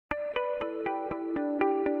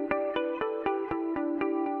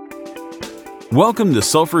Welcome to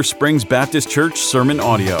Sulphur Springs Baptist Church Sermon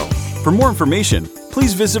Audio. For more information,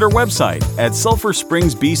 please visit our website at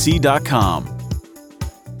sulphurspringsbc.com.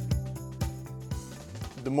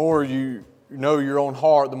 The more you know your own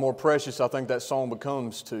heart, the more precious I think that song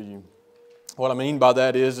becomes to you. What I mean by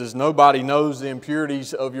that is nobody knows the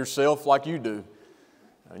impurities of yourself like you do.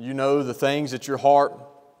 You know the things that your heart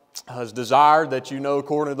has desired, that you know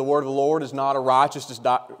according to the word of the Lord is not a righteous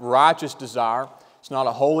desire. It's not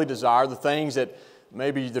a holy desire. The things that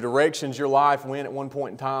maybe the directions your life went at one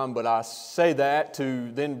point in time, but I say that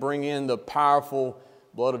to then bring in the powerful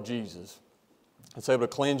blood of Jesus. It's able to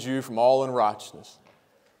cleanse you from all unrighteousness.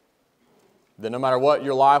 That no matter what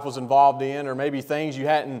your life was involved in, or maybe things you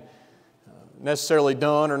hadn't necessarily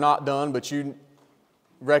done or not done, but you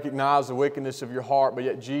recognize the wickedness of your heart, but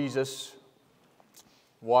yet Jesus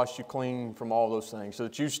washed you clean from all those things so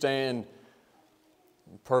that you stand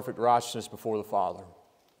in perfect righteousness before the Father.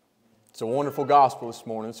 It's a wonderful gospel this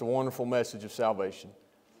morning. It's a wonderful message of salvation.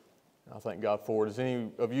 I thank God for it. Does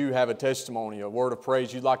any of you have a testimony, a word of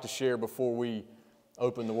praise you'd like to share before we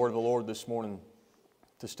open the Word of the Lord this morning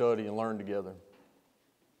to study and learn together?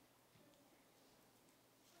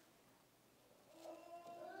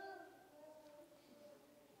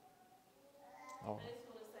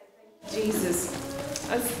 Jesus.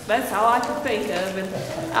 That's all I could think of, and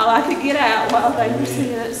all I could get out while they were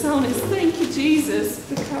singing that song is thank you, Jesus,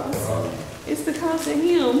 because it's because of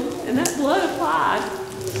Him and that blood applied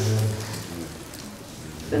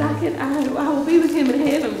that I will be with Him in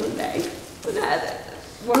heaven one day.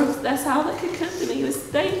 That's all that could come to me was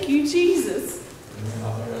thank you, Jesus.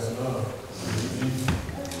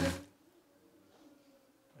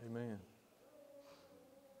 Amen.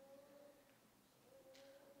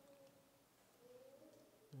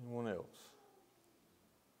 Anyone else?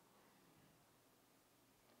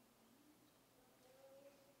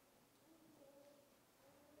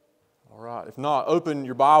 All right. If not, open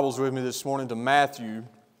your Bibles with me this morning to Matthew.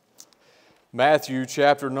 Matthew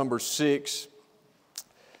chapter number 6.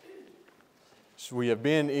 So we have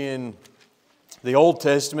been in the Old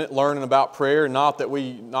Testament learning about prayer. Not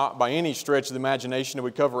by any stretch of the imagination that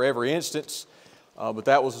we cover every instance, but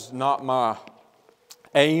that was not my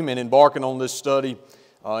aim in embarking on this study.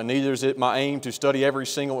 Neither is it my aim to study every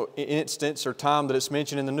single instance or time that it's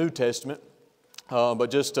mentioned in the New Testament,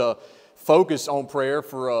 but just to focus on prayer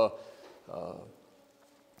for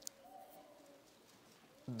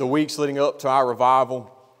the weeks leading up to our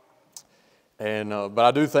revival. But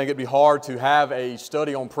I do think it'd be hard to have a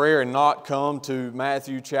study on prayer and not come to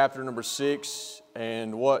Matthew chapter number 6.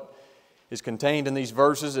 And what is contained in these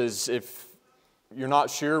verses is, if you're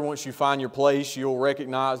not sure, once you find your place, you'll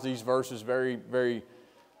recognize these verses very, very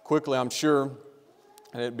quickly, I'm sure.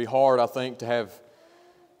 And it'd be hard, I think, to have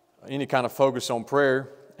any kind of focus on prayer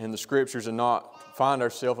in the Scriptures and not find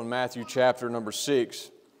ourselves in Matthew chapter number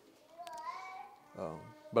 6.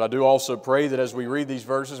 But I do also pray that as we read these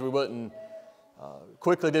verses, we wouldn't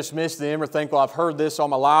quickly dismiss them or think, well, I've heard this all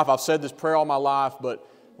my life, I've said this prayer all my life, but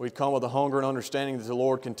we'd come with a hunger and understanding that the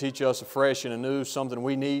Lord can teach us afresh and anew something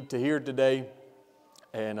we need to hear today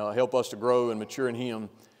and help us to grow and mature in Him.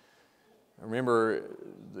 Remember,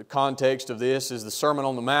 the context of this is the Sermon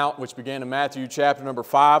on the Mount, which began in Matthew chapter number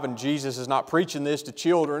 5, and Jesus is not preaching this to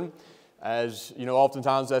children. As you know,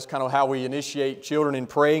 oftentimes that's kind of how we initiate children in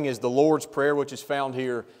praying, is the Lord's Prayer, which is found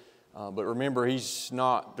here. But remember, He's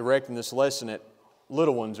not directing this lesson at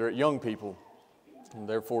little ones or at young people. And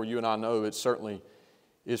therefore, you and I know it certainly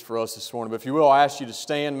is for us this morning. But if you will, I ask you to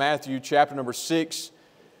stand, Matthew chapter number 6,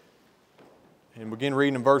 and begin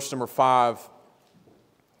reading in verse number 5.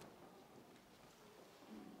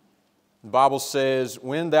 The Bible says,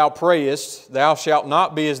 "When thou prayest, thou shalt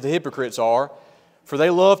not be as the hypocrites are, for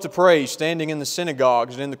they love to pray, standing in the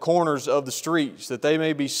synagogues and in the corners of the streets, that they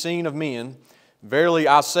may be seen of men. Verily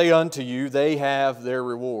I say unto you, they have their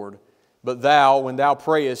reward. But thou, when thou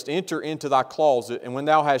prayest, enter into thy closet, and when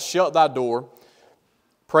thou hast shut thy door,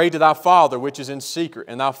 pray to thy Father which is in secret,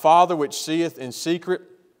 and thy Father which seeth in secret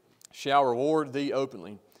shall reward thee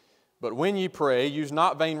openly. But when ye pray, use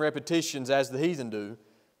not vain repetitions as the heathen do,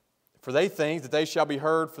 for they think that they shall be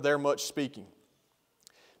heard for their much speaking.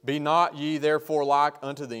 Be not ye therefore like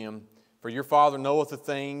unto them, for your Father knoweth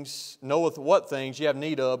what things ye have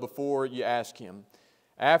need of before ye ask Him.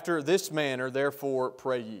 After this manner therefore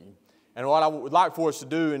pray ye." And what I would like for us to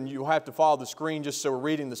do, and you'll have to follow the screen just so we're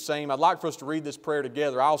reading the same, I'd like for us to read this prayer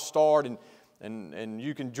together. I'll start and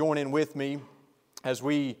you can join in with me as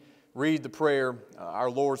we read the prayer, our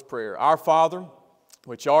Lord's Prayer. "Our Father,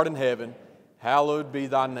 which art in heaven, hallowed be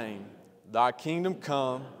thy name. Thy kingdom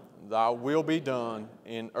come, thy will be done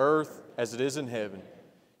in earth as it is in heaven.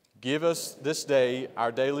 Give us this day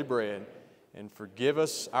our daily bread, and forgive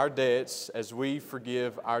us our debts as we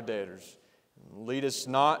forgive our debtors. Lead us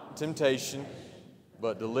not into temptation,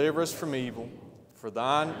 but deliver us from evil. For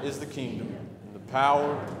thine is the kingdom, and the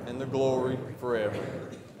power, and the glory forever.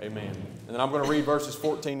 Amen. And then I'm going to read verses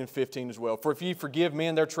 14 and 15 as well. For if ye forgive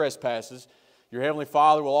men their trespasses, your heavenly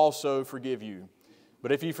Father will also forgive you.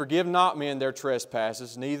 But if ye forgive not men their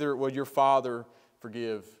trespasses, neither will your Father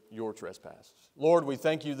forgive your trespasses. Lord, we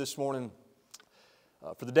thank you this morning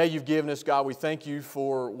for the day you've given us. God, we thank you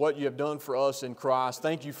for what you have done for us in Christ.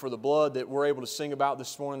 Thank you for the blood that we're able to sing about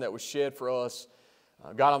this morning that was shed for us.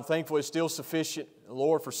 God, I'm thankful it's still sufficient.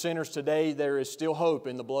 Lord, for sinners today, there is still hope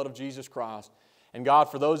in the blood of Jesus Christ. And God,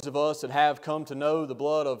 for those of us that have come to know the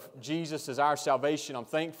blood of Jesus as our salvation, I'm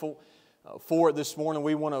thankful for it this morning.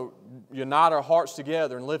 We want to unite our hearts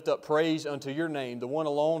together and lift up praise unto your name, the one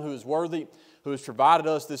alone who is worthy, who has provided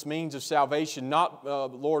us this means of salvation,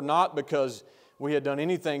 Lord, not because we had done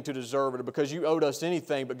anything to deserve it or because you owed us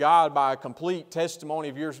anything, but God, by a complete testimony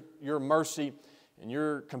of your mercy and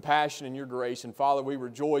your compassion and your grace. And Father, we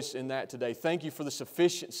rejoice in that today. Thank you for the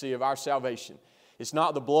sufficiency of our salvation. It's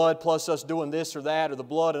not the blood plus us doing this or that, or the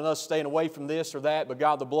blood and us staying away from this or that, but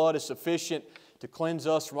God, the blood is sufficient to cleanse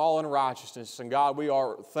us from all unrighteousness. And God, we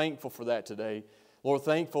are thankful for that today. Lord,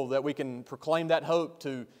 thankful that we can proclaim that hope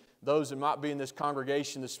to those that might be in this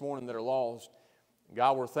congregation this morning that are lost.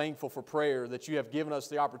 God, we're thankful for prayer, that you have given us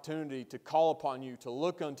the opportunity to call upon you, to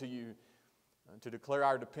look unto you, and to declare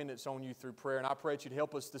our dependence on you through prayer. And I pray that you'd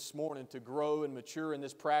help us this morning to grow and mature in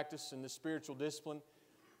this practice and this spiritual discipline.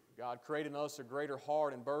 God, create in us a greater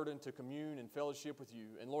heart and burden to commune and fellowship with you.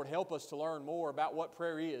 And Lord, help us to learn more about what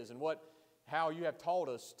prayer is and how you have taught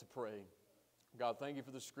us to pray. God, thank you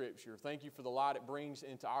for the Scripture. Thank you for the light it brings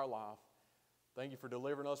into our life. Thank you for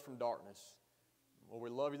delivering us from darkness. Lord, we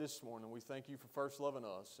love you this morning. We thank you for first loving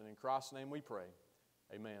us. And in Christ's name we pray.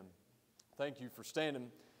 Amen. Thank you for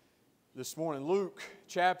standing this morning. Luke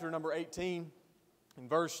chapter number 18 and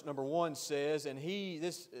verse number 1 says, And he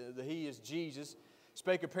is Jesus,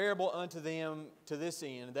 spake a parable unto them to this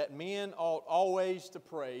end, that men ought always to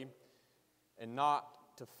pray and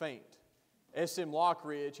not to faint. S.M.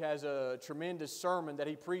 Lockridge has a tremendous sermon that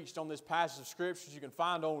he preached on this passage of Scriptures. You can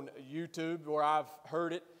find on YouTube where I've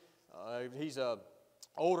heard it. He's an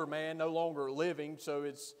older man, no longer living, so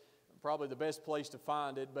it's probably the best place to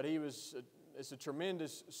find it. But it's a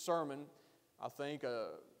tremendous sermon. I think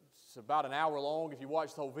it's about an hour long if you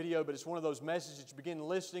watch the whole video, but it's one of those messages that you begin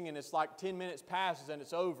listening and it's like 10 minutes passes and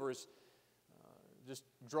it's over. It's just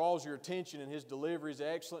draws your attention, and his delivery is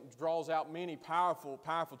excellent. Draws out many powerful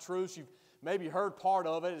truths. You've maybe heard part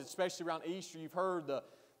of it, especially around Easter. You've heard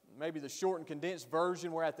maybe the short and condensed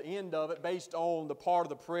version where at the end of it, based on the part of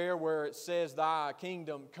the prayer where it says, Thy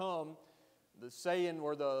kingdom come, the saying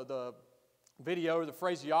or the video or the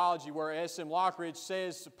phraseology where S.M. Lockridge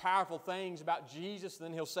says powerful things about Jesus, and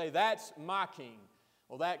then he'll say, That's my king.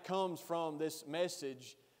 Well, that comes from this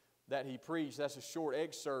message that he preached. That's a short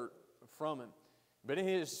excerpt from it. But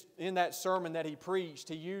in that sermon that he preached,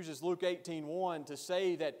 he uses Luke 18:1 to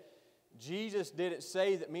say that Jesus didn't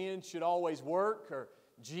say that men should always work, or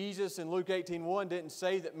Jesus in Luke 18:1 didn't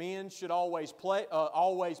say that men should always play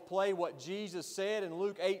what Jesus said in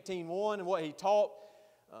Luke 18:1, and what he taught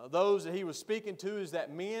those that he was speaking to is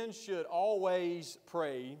that men should always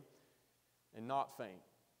pray and not faint.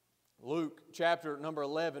 Luke chapter number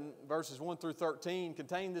 11, verses 1 through 13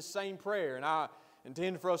 contain this same prayer, and I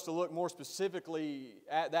intend for us to look more specifically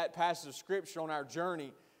at that passage of Scripture on our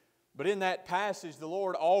journey. But in that passage, the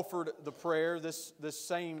Lord offered the prayer, this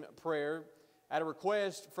same prayer, at a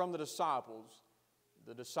request from the disciples.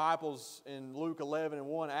 The disciples in Luke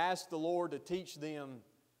 11:1 asked the Lord to teach them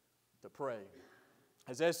to pray.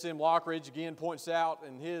 As S.M. Lockridge again points out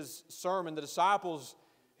in his sermon, the disciples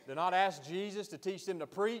did not ask Jesus to teach them to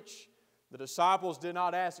preach. The disciples did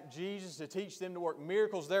not ask Jesus to teach them to work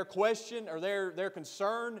miracles. Their question or their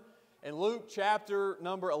concern in Luke chapter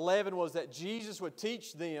number 11 was that Jesus would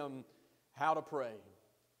teach them how to pray.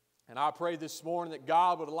 And I pray this morning that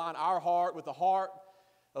God would align our heart with the heart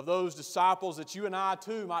of those disciples, that you and I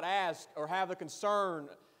too might ask or have the concern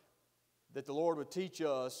that the Lord would teach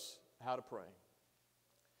us how to pray.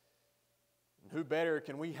 And who better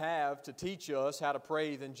can we have to teach us how to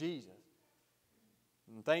pray than Jesus?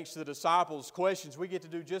 And thanks to the disciples' questions, we get to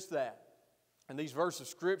do just that. And these verses of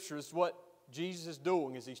Scripture is what Jesus is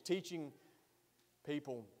doing, is He's teaching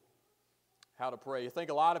people how to pray. I think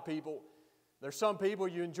a lot of people, there's some people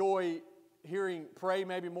you enjoy hearing pray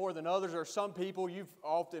maybe more than others. There are some people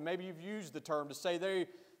maybe you've used the term to say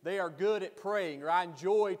they are good at praying, or I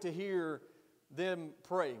enjoy to hear them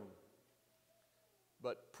praying.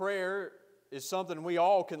 But prayer is something we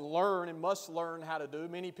all can learn and must learn how to do.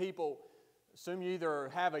 Many people assume you either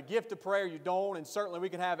have a gift of prayer or you don't, and certainly we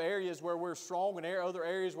can have areas where we're strong and other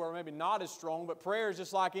areas where we're maybe not as strong, but prayer is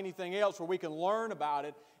just like anything else where we can learn about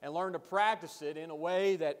it and learn to practice it in a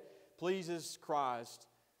way that pleases Christ.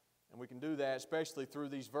 And we can do that especially through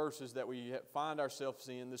these verses that we find ourselves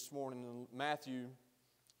in this morning in Matthew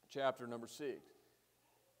chapter number 6.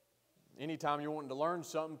 Anytime you're wanting to learn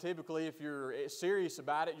something, typically if you're serious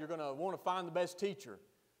about it, you're going to want to find the best teacher.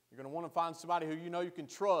 You're going to want to find somebody who you know you can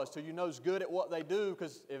trust, who you know is good at what they do,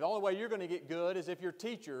 because the only way you're going to get good is if your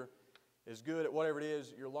teacher is good at whatever it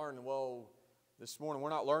is you're learning. Well, this morning we're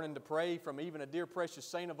not learning to pray from even a dear precious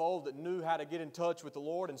saint of old that knew how to get in touch with the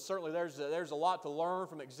Lord, and certainly there's a lot to learn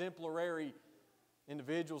from exemplary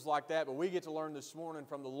individuals like that, but we get to learn this morning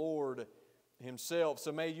from the Lord Himself.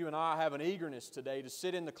 So may you and I have an eagerness today to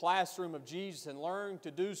sit in the classroom of Jesus and learn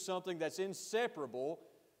to do something that's inseparable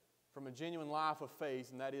from a genuine life of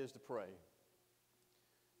faith, and that is to pray.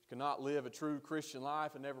 You cannot live a true Christian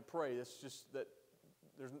life and never pray. That's just that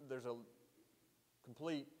there's a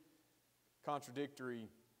complete contradictory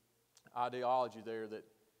ideology there that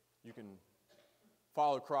you can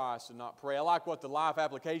follow Christ and not pray. I like what the Life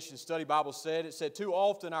Application Study Bible said. It said, too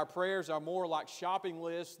often our prayers are more like shopping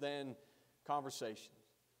lists than conversations.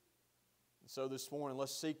 And so this morning,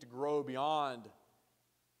 let's seek to grow beyond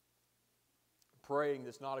praying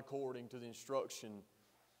that's not according to the instruction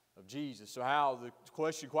of Jesus. So how, the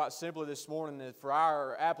question quite simply this morning for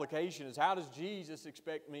our application is, how does Jesus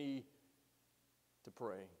expect me to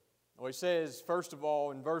pray? Well, He says, first of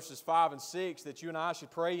all, in verses 5 and 6, that you and I should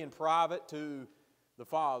pray in private to the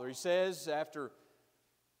Father. He says, after,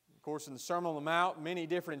 of course, in the Sermon on the Mount, many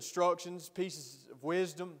different instructions, pieces of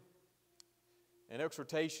wisdom and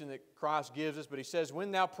exhortation that Christ gives us, but He says,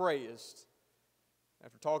 when thou prayest,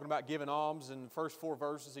 after talking about giving alms in the first 4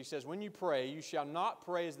 verses, He says, when you pray, you shall not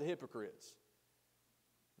pray as the hypocrites.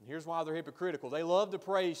 And here's why they're hypocritical. They love to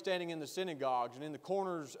pray standing in the synagogues and in the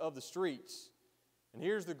corners of the streets. And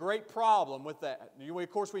here's the great problem with that. Of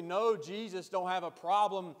course, we know Jesus don't have a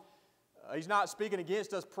problem. He's not speaking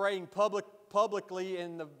against us praying publicly,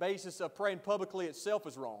 and the basis of praying publicly itself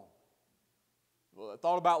is wrong. Well, I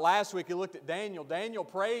thought about last week, you looked at Daniel. Daniel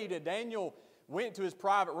prayed, and Daniel went to his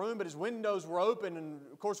private room, but his windows were open. And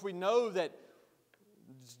of course, we know that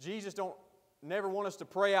Jesus don't never want us to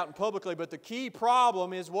pray out in publicly, but the key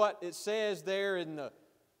problem is what it says there in the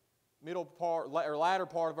middle part or latter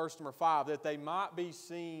part of verse number 5, that they might be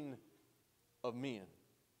seen of men.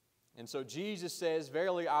 And so Jesus says,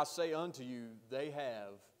 verily I say unto you, they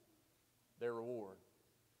have their reward.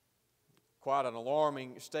 Quite an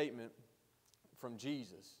alarming statement from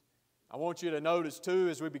Jesus. I want you to notice too,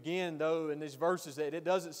 as we begin though in these verses, that it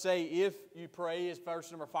doesn't say if you pray, as verse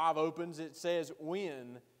number 5 opens. It says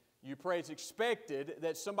when you pray. It's expected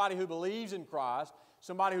that somebody who believes in Christ,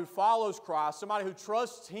 somebody who follows Christ, somebody who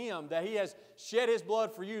trusts Him, that He has shed His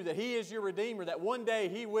blood for you, that He is your Redeemer, that one day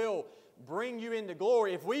He will bring you into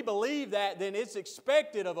glory. If we believe that, then it's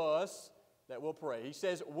expected of us that we'll pray. He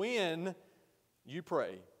says, when you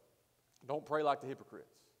pray, don't pray like the hypocrites.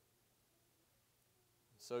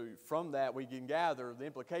 So from that we can gather the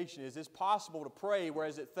implication is it's possible to pray,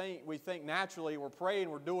 whereas we think naturally we're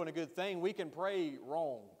praying, we're doing a good thing. We can pray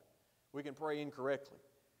wrong. We can pray incorrectly.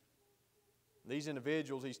 These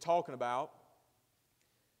individuals He's talking about,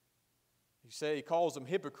 He calls them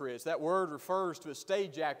hypocrites. That word refers to a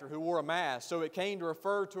stage actor who wore a mask. So it came to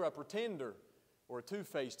refer to a pretender or a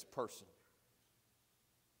two-faced person.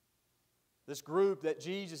 This group that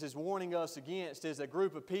Jesus is warning us against is a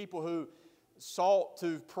group of people who sought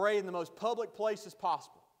to pray in the most public places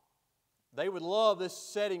possible. They would love this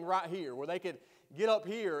setting right here where they could get up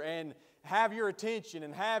here and have your attention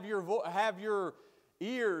and have your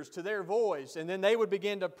ears to their voice, and then they would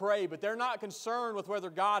begin to pray. But they're not concerned with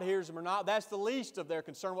whether God hears them or not. That's the least of their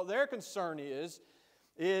concern. What their concern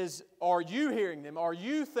is are you hearing them? Are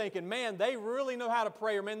you thinking, man, they really know how to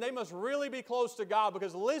pray, or man, they must really be close to God,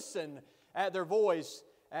 because listen at their voice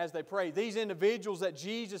as they pray. These individuals that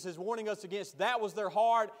Jesus is warning us against, that was their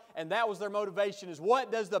heart and that was their motivation, is what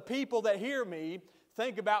does the people that hear me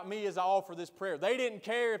think about me as I offer this prayer? They didn't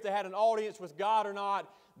care if they had an audience with God or not.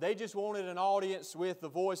 They just wanted an audience with the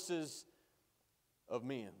voices of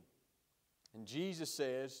men. And Jesus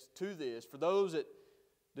says to this, for those that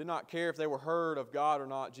did not care if they were heard of God or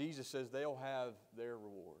not, Jesus says they'll have their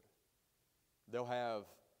reward. They'll have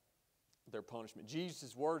their punishment.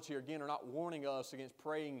 Jesus' words here again are not warning us against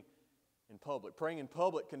praying in public. Praying in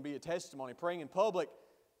public can be a testimony. Praying in public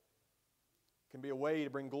can be a way to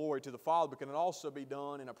bring glory to the Father, but can also be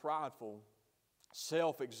done in a prideful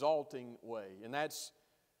self-exalting way. And that's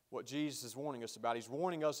what Jesus is warning us about. He's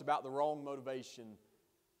warning us about the wrong motivation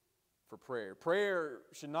for prayer. Prayer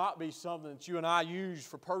should not be something that you and I use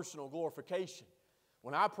for personal glorification.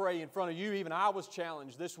 When I pray in front of you, even I was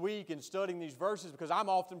challenged this week in studying these verses because I'm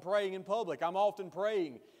often praying in public. I'm often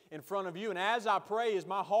praying in front of you. And as I pray, is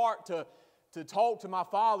my heart to talk to my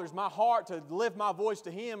Father? Is my heart to lift my voice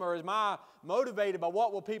to Him? Or am I motivated by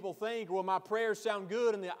what will people think? Or will my prayers sound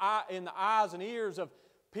good in the eyes and ears of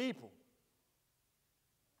people?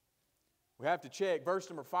 We have to check. Verse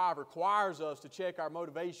number 5 requires us to check our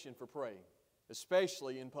motivation for praying,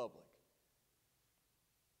 especially in public.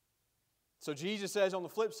 So Jesus says on the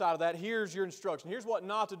flip side of that, here's your instruction. Here's what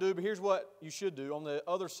not to do, but here's what you should do on the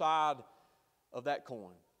other side of that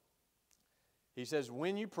coin. He says,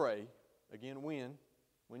 when you pray, again,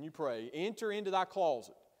 when you pray, enter into thy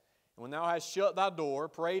closet. And when thou hast shut thy door,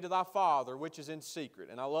 pray to thy Father which is in secret.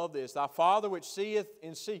 And I love this. Thy Father which seeth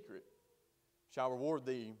in secret shall reward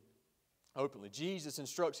thee openly. Jesus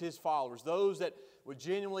instructs His followers, those that would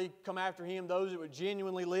genuinely come after Him, those that would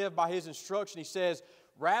genuinely live by His instruction. He says,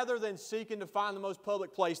 rather than seeking to find the most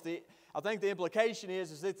public place, I think the implication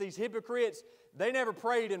is that these hypocrites, they never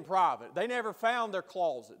prayed in private. They never found their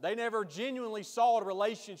closet. They never genuinely sought a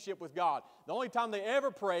relationship with God. The only time they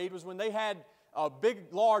ever prayed was when they had a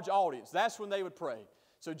big, large audience. That's when they would pray.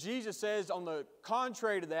 So Jesus says, on the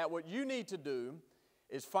contrary to that, what you need to do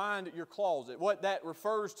is find your closet. What that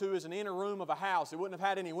refers to is an inner room of a house. It wouldn't have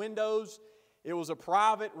had any windows. It was a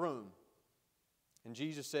private room. And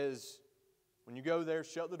Jesus says, when you go there,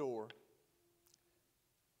 shut the door.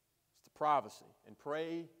 It's the privacy. And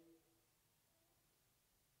pray.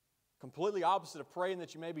 Completely opposite of praying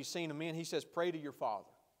that you may be seen of men. He says, pray to your Father,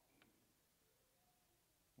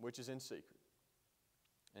 which is in secret.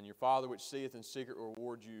 And your Father which seeth in secret will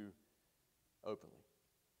reward you openly.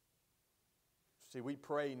 See, we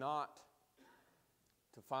pray not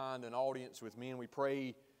to find an audience with men. We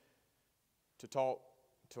pray to talk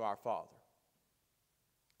to our Father.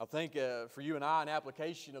 I think for you and I, an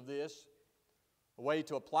application of this, a way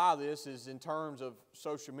to apply this is in terms of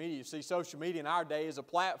social media. You see, social media in our day is a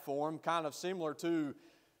platform kind of similar to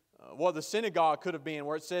what the synagogue could have been,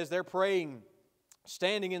 where it says they're praying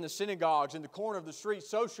standing in the synagogues, in the corner of the street.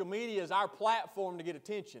 Social media is our platform to get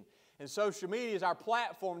attention. And social media is our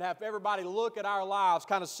platform to have everybody look at our lives,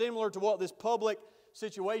 kind of similar to what this public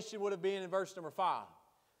situation would have been in verse number 5.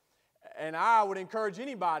 And I would encourage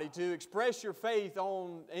anybody to express your faith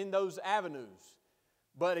in those avenues.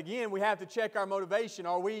 But again, we have to check our motivation.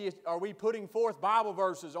 Are we putting forth Bible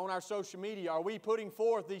verses on our social media? Are we putting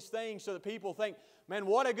forth these things so that people think, man,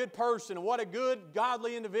 what a good person, and what a good,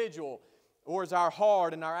 godly individual? Or is our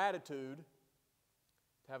heart and our attitude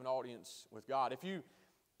to have an audience with God?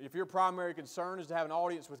 If your primary concern is to have an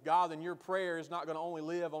audience with God, then your prayer is not going to only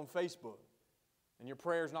live on Facebook. And your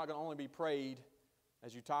prayer is not going to only be prayed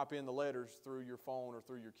as you type in the letters through your phone or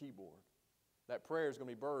through your keyboard. That prayer is going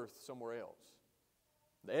to be birthed somewhere else.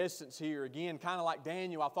 The essence here, again, kind of like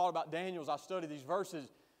Daniel. I thought about Daniel as I studied these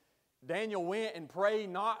verses. Daniel went and prayed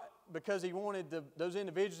not because he wanted those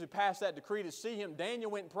individuals who passed that decree to see him. Daniel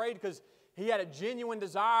went and prayed because he had a genuine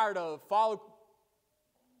desire to follow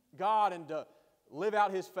God and to live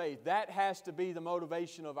out his faith. That has to be the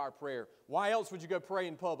motivation of our prayer. Why else would you go pray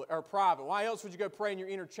in public or private? Why else would you go pray in your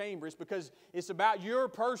inner chamber? It's because it's about your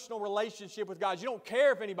personal relationship with God. You don't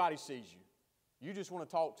care if anybody sees you. You just want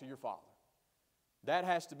to talk to your Father. That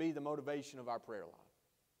has to be the motivation of our prayer life.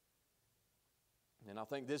 And I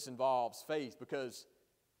think this involves faith, because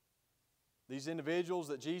these individuals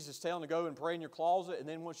that Jesus is telling to go and pray in your closet, and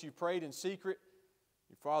then once you've prayed in secret,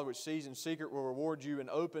 your Father which sees in secret will reward you in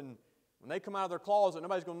open. When they come out of their closet,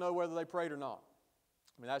 nobody's going to know whether they prayed or not.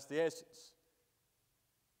 I mean, that's the essence.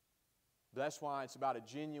 But that's why it's about a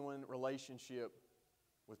genuine relationship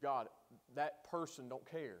with God. That person don't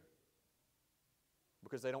care.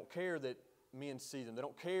 Because they don't care that men see them. They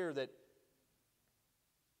don't care that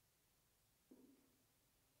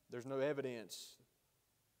there's no evidence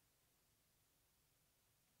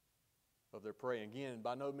of their praying. Again,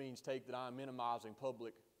 by no means take that I am minimizing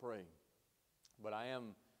public praying. But I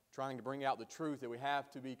am trying to bring out the truth that we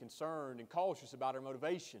have to be concerned and cautious about our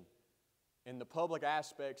motivation in the public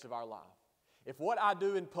aspects of our life. If what I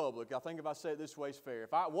do in public, I think if I say it this way is fair,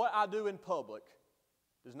 if what I do in public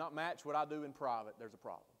does not match what I do in private, there's a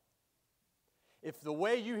problem. If the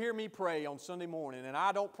way you hear me pray on Sunday morning and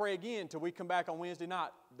I don't pray again until we come back on Wednesday night,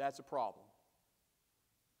 that's a problem.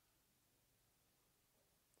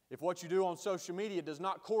 If what you do on social media does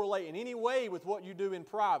not correlate in any way with what you do in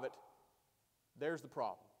private, there's the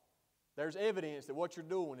problem. There's evidence that what you're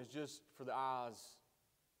doing is just for the eyes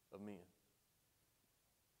of men.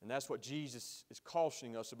 And that's what Jesus is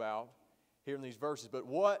cautioning us about here in these verses. But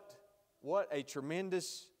what a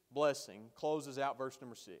tremendous blessing closes out verse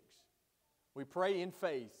number 6. We pray in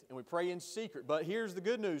faith and we pray in secret. But here's the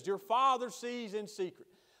good news. Your Father sees in secret.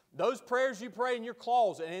 Those prayers you pray in your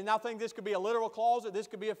closet, and I think this could be a literal closet, this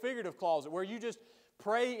could be a figurative closet, where you just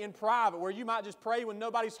pray in private, where you might just pray when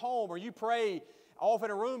nobody's home, or you pray off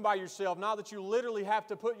in a room by yourself. Not that you literally have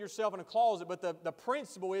to put yourself in a closet, but the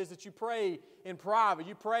principle is that you pray in private.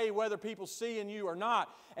 You pray whether people see in you or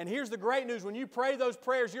not. And here's the great news. When you pray those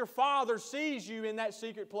prayers, your Father sees you in that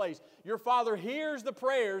secret place. Your Father hears the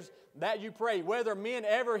prayers that you pray. Whether men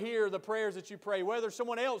ever hear the prayers that you pray, whether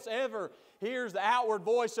someone else ever hears the outward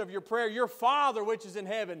voice of your prayer, your Father which is in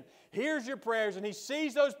heaven hears your prayers, and He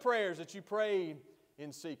sees those prayers that you pray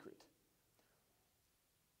in secret.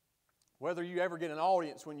 Whether you ever get an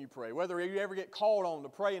audience when you pray, whether you ever get called on to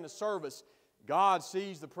pray in a service, God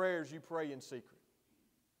sees the prayers you pray in secret.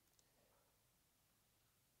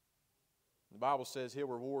 The Bible says He'll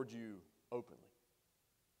reward you openly.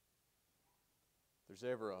 If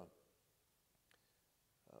there's ever a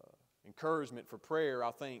encouragement for prayer,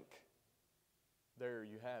 I think there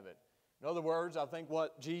you have it. In other words, I think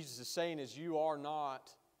what Jesus is saying is you are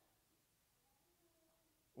not,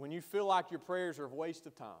 when you feel like your prayers are a waste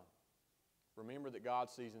of time, remember that God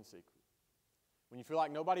sees in secret. When you feel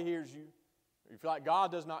like nobody hears you, or you feel like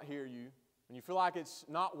God does not hear you, when you feel like it's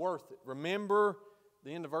not worth it, remember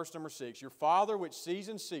the end of verse number 6. Your Father which sees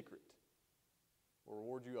in secret will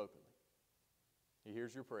reward you openly. He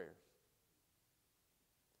hears your prayers.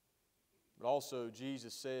 But also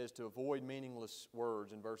Jesus says to avoid meaningless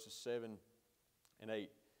words in verses 7 and 8.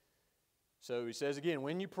 So He says again,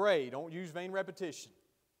 when you pray, don't use vain repetition,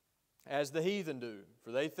 as the heathen do, for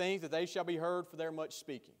they think that they shall be heard for their much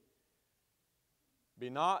speaking. Be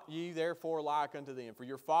not ye therefore like unto them, for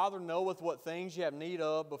your Father knoweth what things ye have need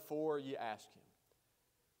of before ye ask Him.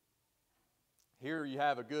 Here you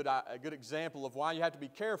have a good example of why you have to be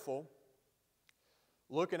careful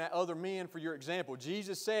looking at other men for your example.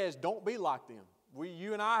 Jesus says, don't be like them.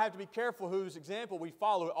 You and I have to be careful whose example we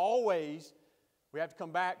follow. Always, we have to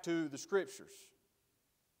come back to the Scriptures.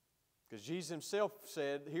 Because Jesus Himself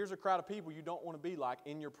said, here's a crowd of people you don't want to be like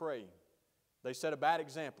in your praying. They set a bad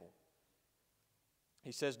example.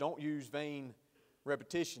 He says, don't use vain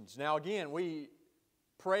repetitions. Now again, we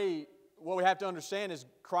pray, what we have to understand is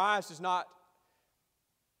Christ is not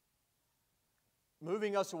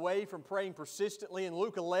moving us away from praying persistently. In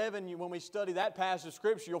Luke 11, when we study that passage of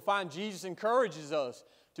Scripture, you'll find Jesus encourages us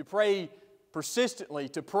to pray persistently,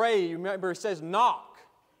 to pray. You remember, He says, knock.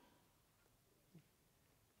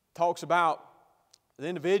 Talks about the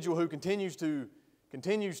individual who continues to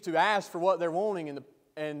ask for what they're wanting,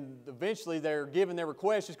 and eventually they're given their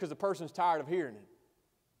request just because the person's tired of hearing it.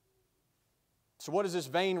 So what does this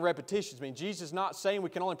vain repetitions mean? Jesus is not saying we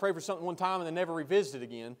can only pray for something one time and then never revisit it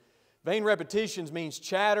again. Vain repetitions means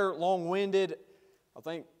chatter, long-winded. I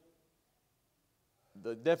think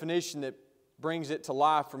the definition that brings it to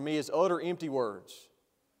life for me is utter empty words.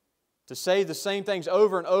 To say the same things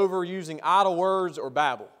over and over using idle words or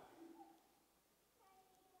babble.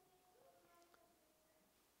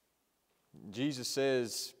 Jesus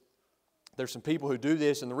says there's some people who do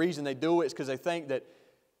this, and the reason they do it is because they think that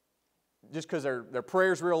just because their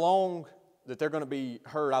prayer's real long, that they're going to be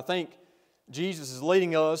heard. I think Jesus is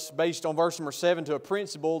leading us, based on verse number 7, to a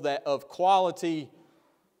principle that of quality,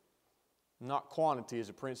 not quantity, is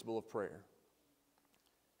a principle of prayer.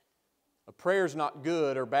 A prayer is not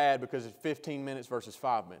good or bad because it's 15 minutes versus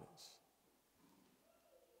 5 minutes.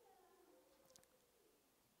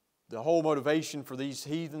 The whole motivation for these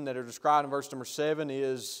heathen that are described in verse number 7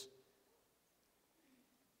 is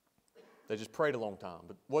they just prayed a long time.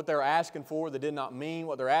 But what they're asking for, they did not mean.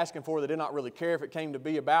 What they're asking for, they did not really care if it came to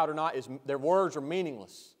be about or not. Their words are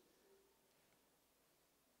meaningless.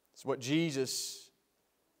 It's what Jesus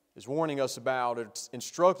is warning us about. It's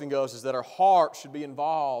instructing us is that our heart should be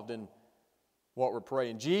involved in what we're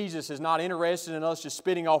praying. Jesus is not interested in us just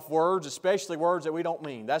spitting off words, especially words that we don't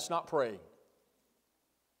mean. That's not praying.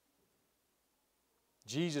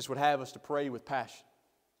 Jesus would have us to pray with passion.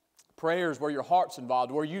 Prayer is where your heart's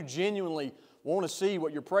involved, where you genuinely want to see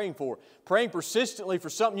what you're praying for. Praying persistently for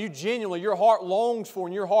something you genuinely, your heart longs for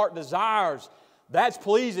and your heart desires, that's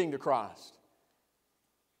pleasing to Christ.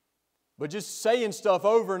 But just saying stuff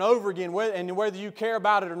over and over again, and whether you care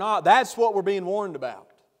about it or not, that's what we're being warned about.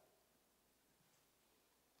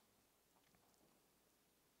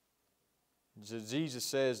 Jesus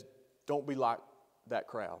says, don't be like that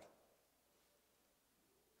crowd.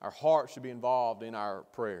 Our heart should be involved in our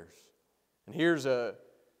prayers. And here's a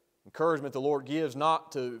encouragement the Lord gives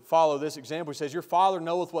not to follow this example. He says, your Father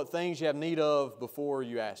knoweth what things you have need of before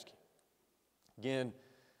you ask Him. Again,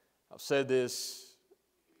 I've said this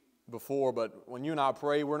before, but when you and I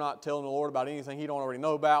pray, we're not telling the Lord about anything He don't already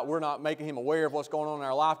know about. We're not making Him aware of what's going on in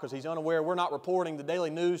our life because He's unaware. We're not reporting the daily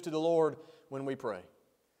news to the Lord when we pray.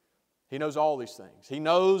 He knows all these things. He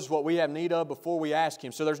knows what we have need of before we ask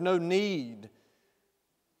Him. So there's no need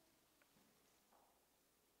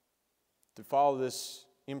to follow this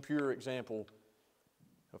impure example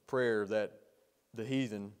of prayer that the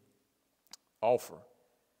heathen offer.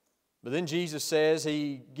 But then Jesus says,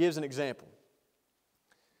 He gives an example.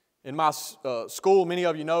 In my school, many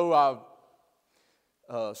of you know,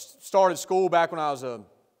 I started school back when I was a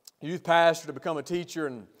youth pastor to become a teacher,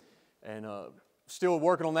 and still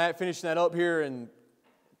working on that, finishing that up here in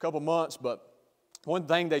a couple months. But one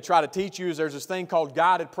thing they try to teach you is there's this thing called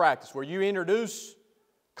guided practice, where you introduce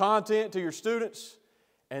content to your students,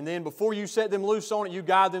 and then before you set them loose on it, you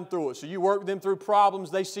guide them through it. So you work them through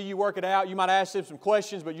problems. They see you work it out. You might ask them some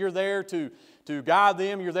questions, but you're there to guide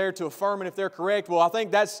them. You're there to affirm it if they're correct. Well, I think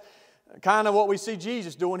that's kind of what we see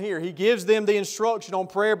Jesus doing here. He gives them the instruction on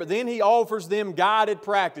prayer, but then He offers them guided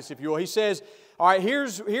practice, if you will. He says, all right,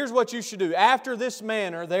 here's what you should do. After this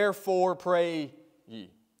manner, therefore, pray ye.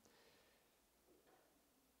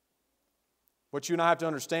 What you and I have to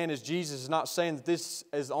understand is Jesus is not saying that this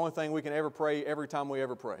is the only thing we can ever pray every time we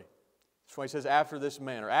ever pray. That's why He says, after this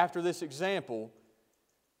manner. After this example,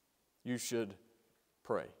 you should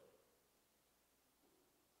pray.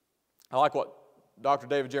 I like what Dr.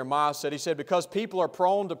 David Jeremiah said. He said, because people are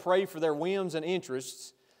prone to pray for their whims and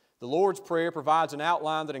interests, the Lord's Prayer provides an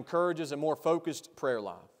outline that encourages a more focused prayer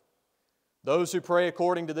life. Those who pray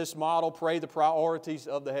according to this model pray the priorities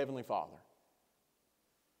of the Heavenly Father.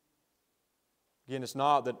 Again, it's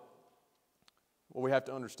not that what we have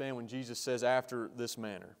to understand when Jesus says after this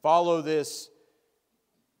manner. Follow this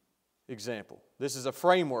example. This is a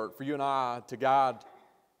framework for you and I to guide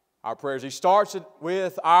our prayers. He starts it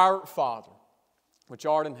with our Father, which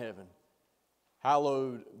art in heaven.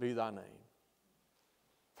 Hallowed be thy name.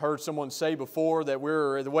 I've heard someone say before that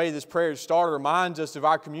the way this prayer is started reminds us of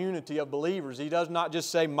our community of believers. He does not just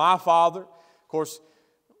say, my Father. Of course,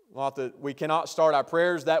 not that we cannot start our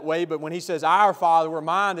prayers that way, but when He says our Father, we're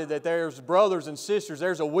reminded that there's brothers and sisters,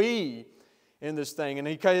 there's a we in this thing. And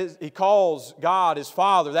He calls God His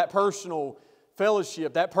Father, that personal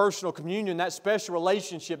fellowship, that personal communion, that special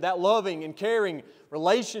relationship, that loving and caring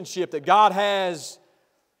relationship that God has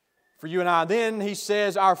for you and I. Then He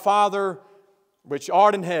says, our Father, which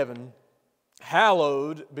art in heaven,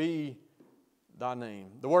 hallowed be thy name.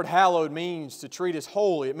 The word hallowed means to treat as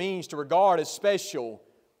holy. It means to regard as special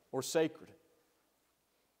or sacred.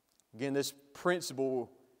 Again, this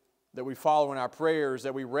principle that we follow in our prayers,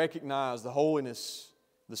 that we recognize the holiness,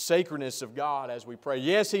 the sacredness of God as we pray.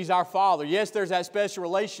 Yes, He's our Father. Yes, there's that special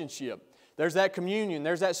relationship. There's that communion.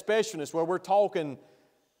 There's that specialness where we're talking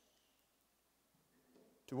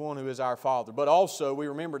to one who is our Father. But also, we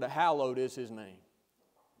remember that hallowed is His name.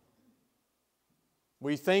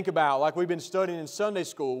 We think about, like we've been studying in Sunday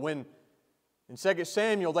school, when in 2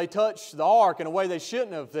 Samuel they touched the ark in a way they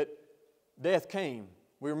shouldn't have, that death came.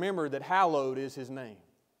 We remember that hallowed is His name.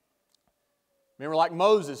 Remember, like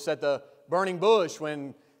Moses at the burning bush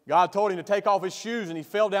when God told him to take off his shoes and he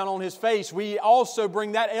fell down on his face. We also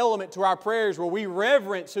bring that element to our prayers where we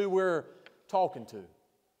reverence who we're talking to.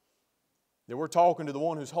 That we're talking to the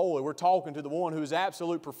one who's holy. We're talking to the one who is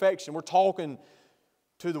absolute perfection. We're talking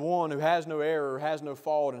to the one who has no error, has no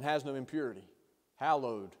fault, and has no impurity.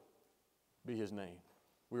 Hallowed be His name.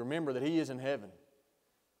 We remember that He is in heaven.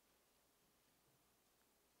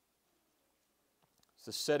 It's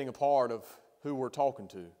the setting apart of who we're talking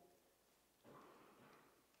to.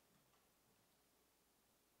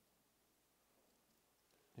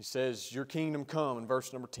 He says, your kingdom come in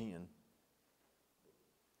verse number 10.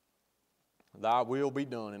 Thy will be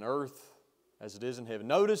done in earth as it is in heaven.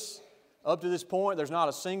 Notice, up to this point, there's not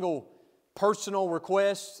a single personal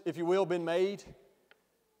request, if you will, been made.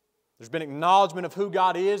 There's been acknowledgement of who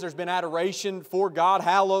God is. There's been adoration for God.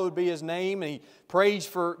 Hallowed be His name. And he prays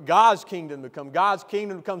for God's kingdom to come. God's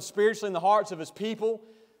kingdom to come spiritually in the hearts of His people.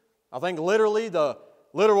 I think literally the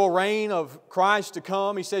literal reign of Christ to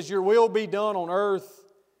come. He says, your will be done on earth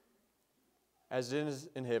as it is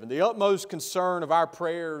in heaven. The utmost concern of our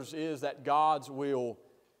prayers is that God's will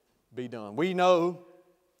be done. We know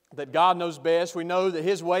that God knows best. We know that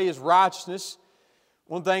His way is righteousness.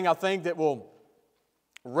 One thing I think that will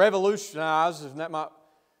revolutionize, and that might,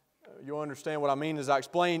 you'll understand what I mean as I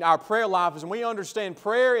explain, our prayer life is when we understand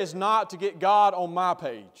prayer is not to get God on my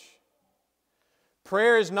page.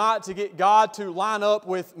 Prayer is not to get God to line up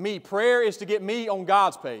with me. Prayer is to get me on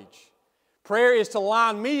God's page. Prayer is to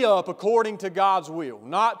line me up according to God's will,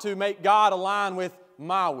 not to make God align with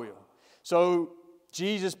my will. So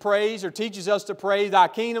Jesus prays or teaches us to pray, Thy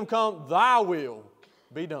kingdom come, Thy will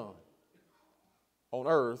be done on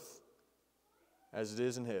earth as it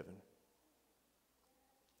is in heaven.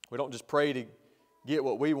 We don't just pray to get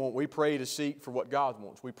what we want. We pray to seek for what God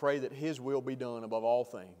wants. We pray that His will be done above all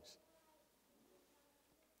things.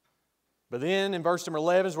 But then in verse number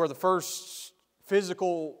 11 is where the first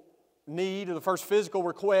physical need or the first physical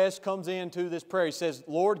request comes into this prayer. He says,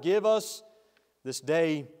 Lord, give us this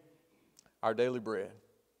day our daily bread.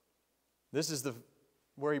 This is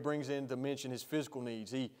where he brings in to mention his physical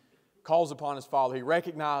needs. He calls upon his Father. He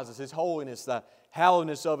recognizes His holiness, the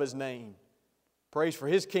hallowedness of His name. Prays for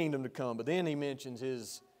His kingdom to come. But then he mentions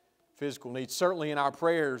his physical needs. Certainly in our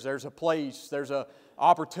prayers, there's a place, there's an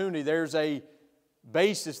opportunity, there's a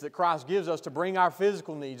basis that Christ gives us to bring our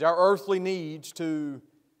physical needs, our earthly needs to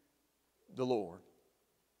the Lord.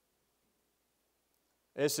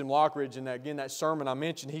 S.M. Lockridge, in that sermon I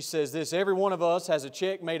mentioned, he says this, every one of us has a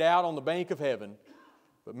check made out on the bank of heaven,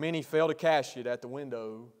 but many fail to cash it at the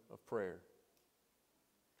window of prayer.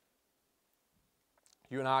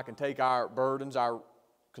 You and I can take our burdens, our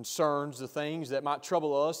concerns, the things that might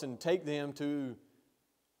trouble us, and take them to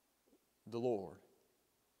the Lord.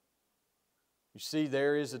 You see,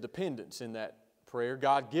 there is a dependence in that prayer.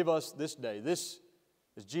 God, give us this day. This,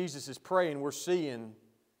 as Jesus is praying, we're seeing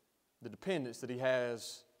the dependence that He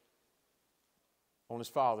has on His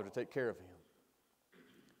Father to take care of Him.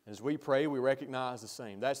 And as we pray, we recognize the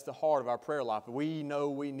same. That's the heart of our prayer life. We know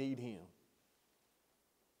we need Him.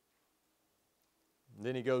 And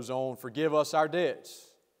then he goes on, forgive us our debts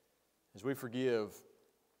as we forgive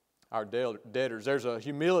our debtors. There's a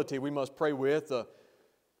humility we must pray with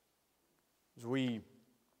as we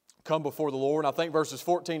come before the Lord. And I think verses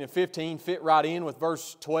 14 and 15 fit right in with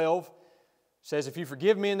verse 12. It says, if you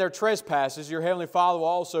forgive men their trespasses, your heavenly Father will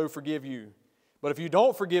also forgive you. But if you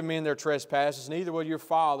don't forgive men their trespasses, neither will your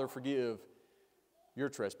Father forgive your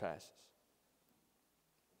trespasses.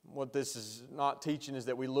 What this is not teaching is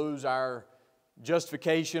that we lose our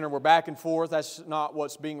justification or we're back and forth. That's not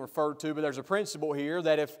what's being referred to. But there's a principle here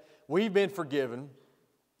that if we've been forgiven,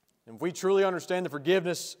 and if we truly understand the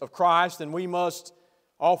forgiveness of Christ, then we must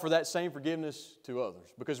offer that same forgiveness to others.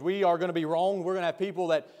 Because we are going to be wrong. We're going to have people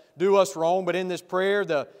that do us wrong. But in this prayer,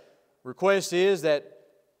 the request is that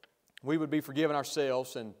we would be forgiven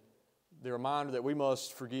ourselves, and the reminder that we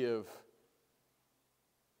must forgive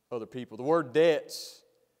other people. The word debts,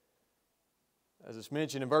 as it's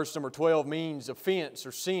mentioned in verse number 12, means offense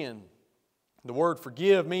or sin. The word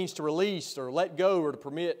forgive means to release or let go or to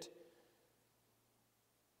permit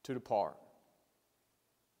to depart.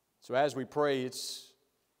 So as we pray, it's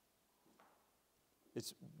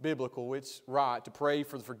biblical, it's right to pray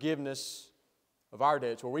for the forgiveness of our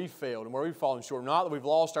debts where we've failed and where we've fallen short. Not that we've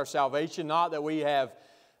lost our salvation, not that we have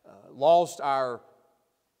lost our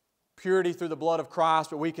purity through the blood of Christ,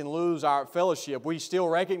 but we can lose our fellowship. We still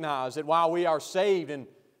recognize that while we are saved and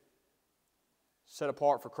set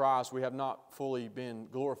apart for Christ, we have not fully been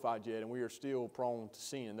glorified yet, and we are still prone to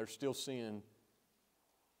sin. There's still sin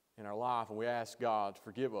in our life, and we ask God to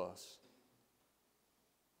forgive us.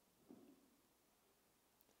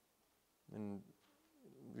 And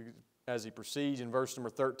as he proceeds in verse number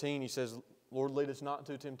 13, he says, Lord, lead us not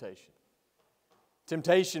into temptation.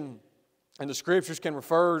 Temptation in the Scriptures can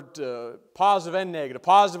refer to positive and negative.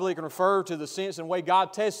 Positively, it can refer to the sense and way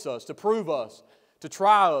God tests us, to prove us, to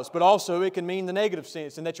try us. But also, it can mean the negative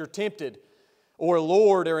sense, in that you're tempted or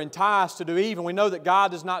lured or enticed to do evil. We know that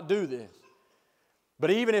God does not do this. But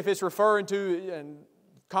even if it's referring to, and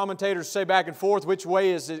commentators say back and forth, which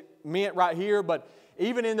way is it meant right here, but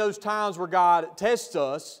even in those times where God tests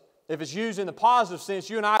us, if it's used in the positive sense,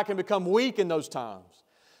 you and I can become weak in those times.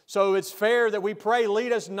 So it's fair that we pray,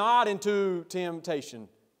 lead us not into temptation.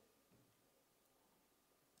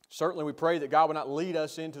 Certainly we pray that God would not lead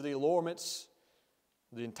us into the allurements,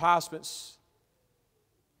 the enticements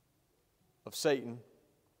of Satan.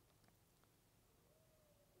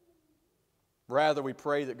 Rather, we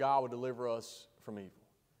pray that God would deliver us from evil.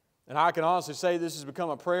 And I can honestly say this has become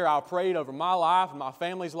a prayer I've prayed over my life and my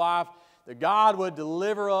family's life, that God would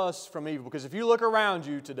deliver us from evil. Because if you look around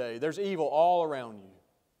you today, there's evil all around you.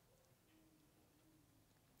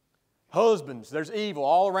 Husbands, there's evil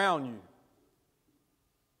all around you.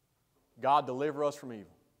 God, deliver us from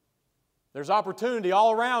evil. There's opportunity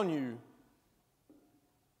all around you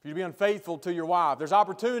for you to be unfaithful to your wife. There's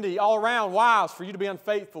opportunity all around wives for you to be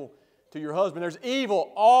unfaithful to your husband. There's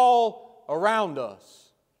evil all around us.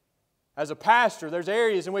 As a pastor, there's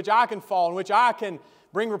areas in which I can fall, in which I can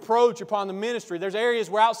bring reproach upon the ministry. There's areas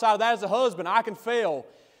where outside of that as a husband, I can fail.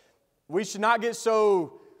 We should not get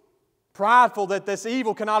so prideful that this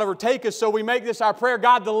evil cannot overtake us, so we make this our prayer,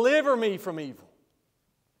 God, deliver me from evil.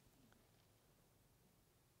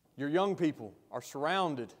 Your young people are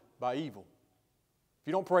surrounded by evil. If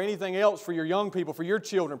you don't pray anything else for your young people, for your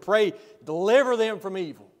children, pray, deliver them from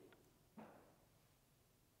evil.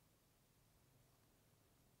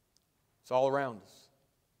 It's all around us.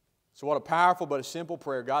 So what a powerful but a simple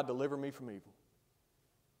prayer. God, deliver me from evil.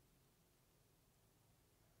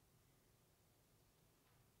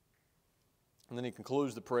 And then he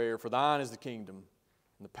concludes the prayer, for thine is the kingdom,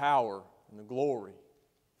 and the power, and the glory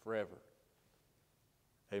forever.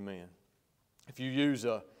 Amen. If you use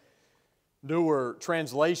a newer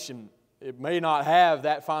translation, it may not have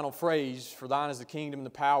that final phrase, for thine is the kingdom, and the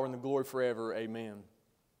power, and the glory forever. Amen.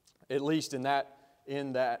 At least in that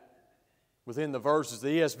within the verses.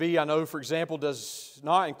 The ESV, I know, for example, does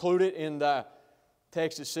not include it in the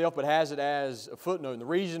text itself, but has it as a footnote. And the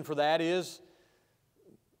reason for that is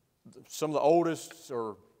some of the oldest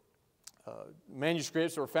or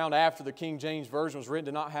manuscripts that were found after the King James Version was written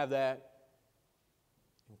did not have that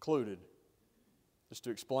included. Just to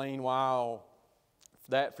explain why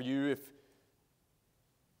that for you, if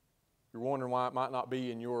you're wondering why it might not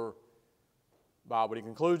be in your Bible. He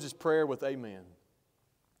concludes his prayer with amen.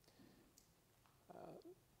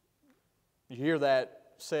 You hear that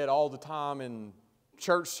said all the time in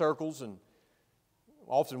church circles, and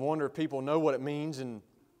often wonder if people know what it means and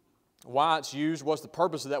why it's used, what's the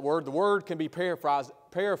purpose of that word. The word can be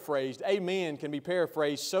paraphrased. Amen can be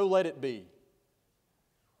paraphrased, so let it be.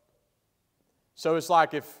 So it's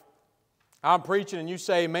like if I'm preaching and you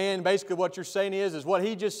say amen, basically what you're saying is what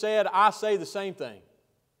he just said, I say the same thing.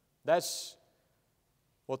 That's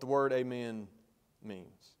what the word amen means.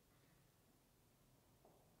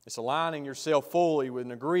 It's aligning yourself fully with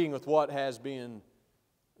and agreeing with what has been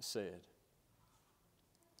said.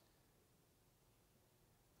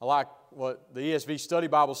 I like what the ESV Study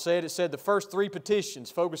Bible said. It said the first three petitions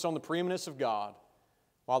focus on the preeminence of God,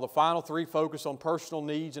 while the final three focus on personal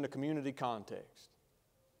needs in a community context.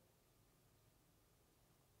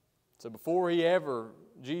 So before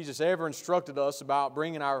Jesus ever instructed us about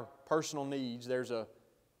bringing our personal needs, there's a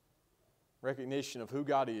recognition of who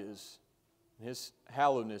God is, His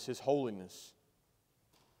hallowedness, His holiness.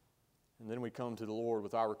 And then we come to the Lord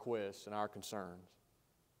with our requests and our concerns.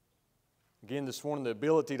 Again, this morning, the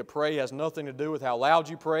ability to pray has nothing to do with how loud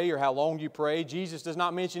you pray or how long you pray. Jesus does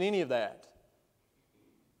not mention any of that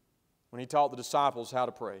when He taught the disciples how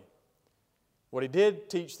to pray. What He did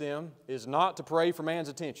teach them is not to pray for man's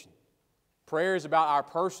attention. Prayer is about our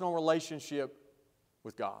personal relationship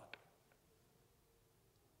with God.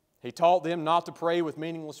 He taught them not to pray with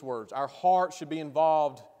meaningless words. Our heart should be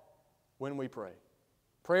involved when we pray.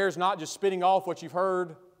 Prayer is not just spitting off what you've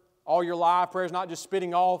heard all your life. Prayer is not just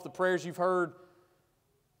spitting off the prayers you've heard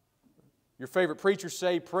your favorite preacher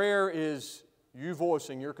say. Prayer is you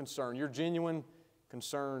voicing your concern, your genuine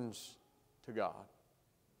concerns to God.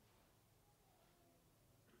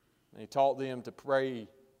 And He taught them to pray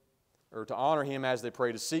or to honor Him as they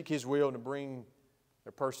pray, to seek His will and to bring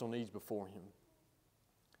their personal needs before Him.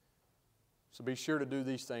 So be sure to do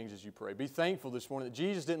these things as you pray. Be thankful this morning that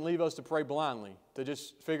Jesus didn't leave us to pray blindly, to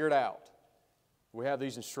just figure it out. We have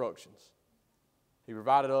these instructions. He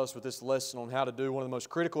provided us with this lesson on how to do one of the most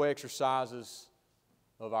critical exercises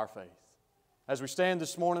of our faith. As we stand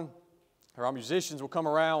this morning, our musicians will come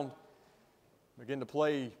around, begin to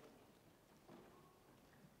play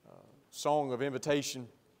a song of invitation.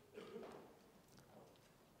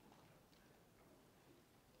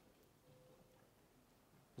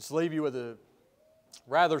 Let's leave you with a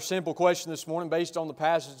rather simple question this morning based on the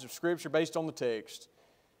passage of Scripture, based on the text.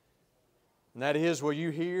 And that is, will you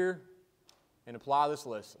hear and apply this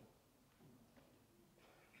lesson?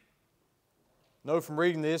 Know from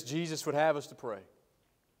reading this, Jesus would have us to pray.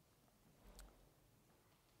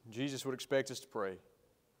 Jesus would expect us to pray.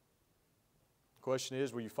 The question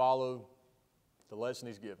is, will you follow the lesson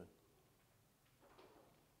He's given?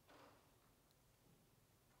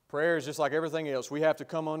 Prayer is just like everything else. We have to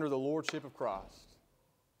come under the lordship of Christ.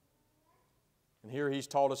 And here He's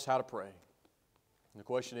taught us how to pray. And the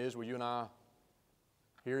question is, will you and I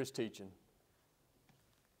hear His teaching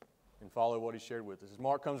and follow what He shared with us? As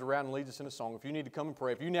Mark comes around and leads us in a song, if you need to come and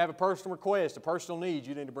pray, if you have a personal request, a personal need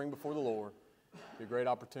you need to bring before the Lord, it'll be a great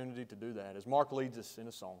opportunity to do that as Mark leads us in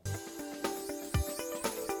a song.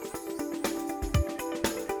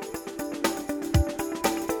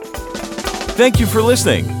 Thank you for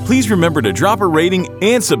listening. Please remember to drop a rating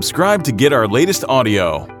and subscribe to get our latest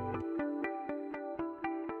audio.